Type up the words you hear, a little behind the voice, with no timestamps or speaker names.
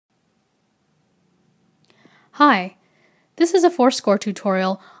Hi, this is a forScore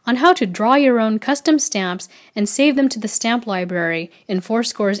tutorial on how to draw your own custom stamps and save them to the stamp library in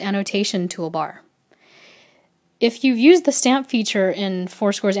forScore's annotation toolbar. If you've used the stamp feature in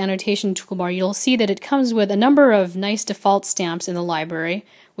forScore's annotation toolbar, you'll see that it comes with a number of nice default stamps in the library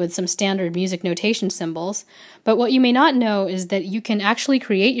with some standard music notation symbols, but what you may not know is that you can actually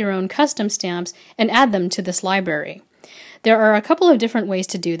create your own custom stamps and add them to this library. There are a couple of different ways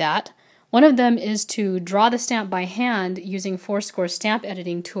to do that. One of them is to draw the stamp by hand using forScore's stamp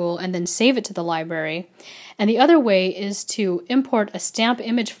editing tool and then save it to the library. And the other way is to import a stamp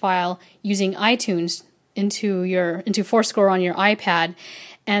image file using iTunes into forScore on your iPad.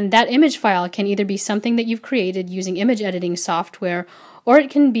 And that image file can either be something that you've created using image editing software, or it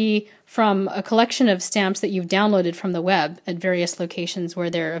can be from a collection of stamps that you've downloaded from the web at various locations where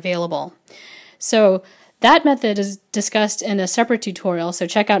they're available. So that method is discussed in a separate tutorial, so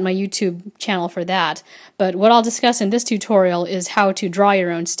check out my YouTube channel for that. But what I'll discuss in this tutorial is how to draw your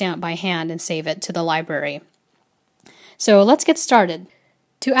own stamp by hand and save it to the library. So let's get started.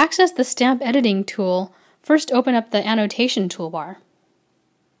 To access the stamp editing tool, first open up the annotation toolbar.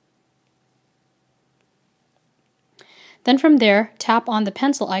 Then from there, tap on the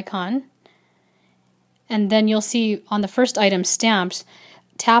pencil icon, and then you'll see on the first item, Stamps,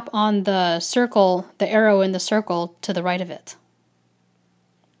 tap on the circle, the arrow in the circle to the right of it.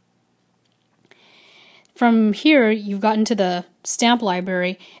 From here, you've gotten to the stamp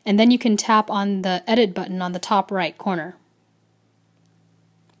library, and then you can tap on the Edit button on the top right corner.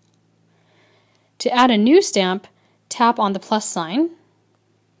 To add a new stamp, tap on the plus sign,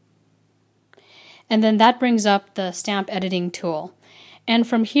 and then that brings up the stamp editing tool. And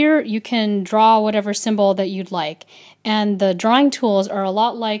from here, you can draw whatever symbol that you'd like. And the drawing tools are a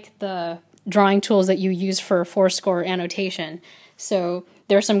lot like the drawing tools that you use for forScore annotation. So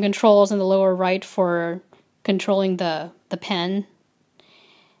there are some controls in the lower right for controlling the pen.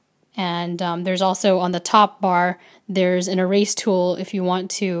 And there's also on the top bar, there's an erase tool if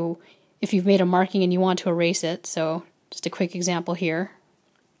you've made a marking and you want to erase it. So just a quick example here.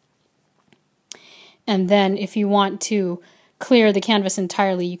 And then if you want to clear the canvas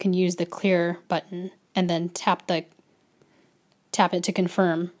entirely, you can use the clear button and then tap it to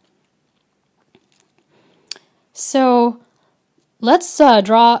confirm. So let's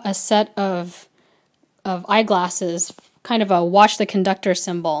draw a set of eyeglasses, kind of a watch the conductor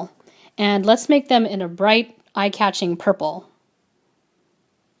symbol, and let's make them in a bright, eye-catching purple.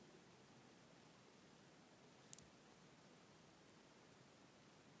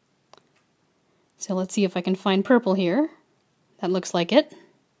 So let's see if I can find purple here. That looks like it.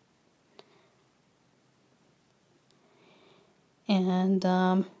 And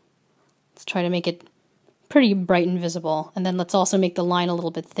let's try to make it pretty bright and visible. And then let's also make the line a little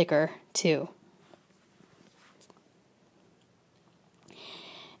bit thicker too.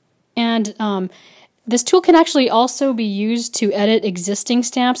 And this tool can actually also be used to edit existing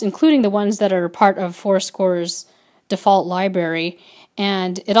stamps, including the ones that are part of forScore's default library.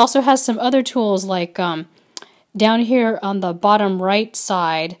 And it also has some other tools like down here on the bottom right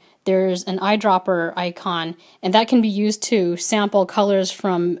side, there's an eyedropper icon, and that can be used to sample colors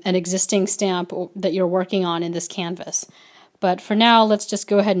from an existing stamp that you're working on in this canvas. But for now, let's just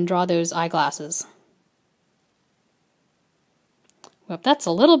go ahead and draw those eyeglasses. Well, that's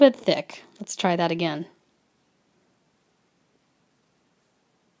a little bit thick. Let's try that again.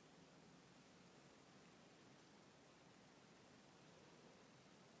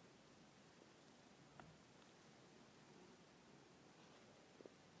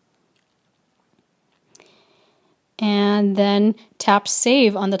 And then tap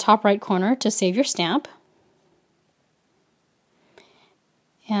Save on the top right corner to save your stamp.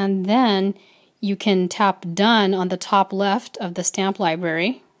 And then you can tap Done on the top left of the stamp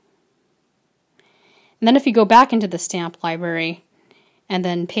library. And then if you go back into the stamp library and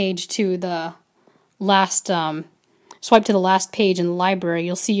then page to the last, swipe to the last page in the library,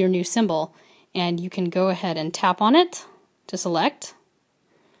 you'll see your new symbol. And you can go ahead and tap on it to select.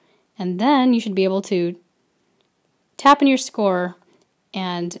 And then you should be able to tap in your score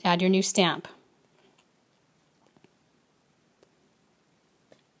and add your new stamp.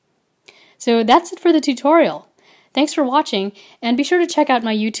 So that's it for the tutorial. Thanks for watching, and be sure to check out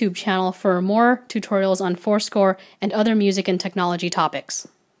my YouTube channel for more tutorials on forScore and other music and technology topics.